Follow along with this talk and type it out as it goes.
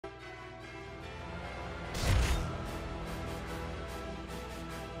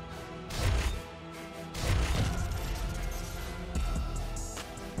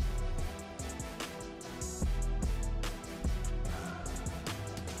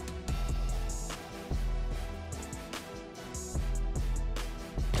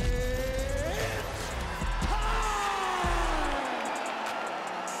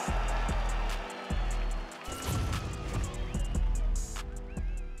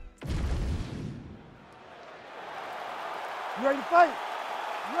You ready to fight?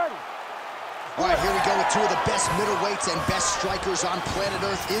 You ready? All right, here we go with two of the best middleweights and best strikers on planet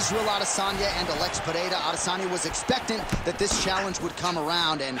Earth, Israel Adesanya and Alex Pereira. Adesanya was expectant that this challenge would come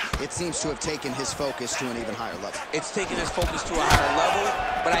around, and it seems to have taken his focus to an even higher level. It's taken his focus to a higher level,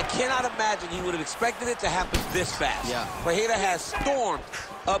 but I cannot imagine he would have expected it to happen this fast. Yeah. Pereira has stormed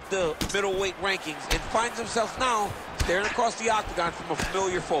up the middleweight rankings and finds himself now staring across the octagon from a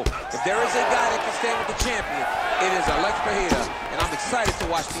familiar foe. If there is a guy that can stand with the champion, it is Alex Pereira, and I'm excited to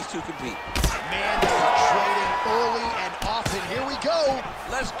watch these two compete. Man, they are trading early and often. Here we go.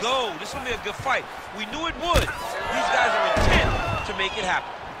 Let's go. This is going to be a good fight. We knew it would. These guys are intent to make it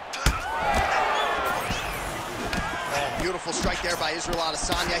happen. Oh, beautiful strike there by Israel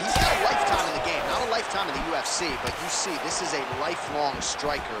Adesanya. He's got a lifetime in the game, not a lifetime in the UFC, but you see, this is a lifelong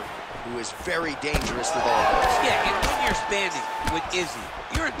striker who is very dangerous with all of this. Yeah, and when you're standing with Izzy,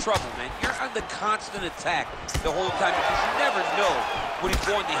 you're in trouble, man. You're under constant attack the whole time because you never know what he's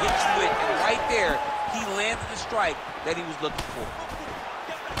going to hit you with. And right there, he landed the strike that he was looking for.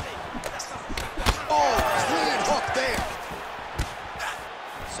 Oh, clean hook there.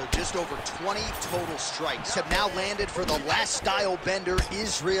 So just over 20 total strikes have now landed for the last style bender,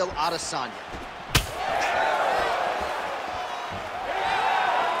 Israel Adesanya.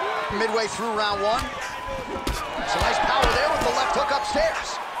 Midway through round one. Some nice power there with the left hook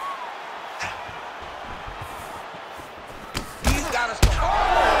upstairs. He's got us to...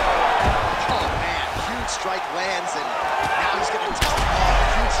 Oh, man, huge strike lands, and now he's going to tell him,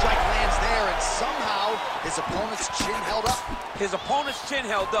 oh, huge strike lands there, and somehow his opponent's chin held up. His opponent's chin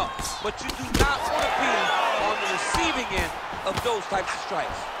held up, but you do not want to be on the receiving end of those types of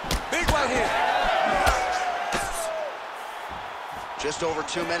strikes. Big right here. Just over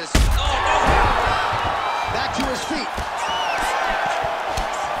 2 minutes. Oh, no. Back to his feet.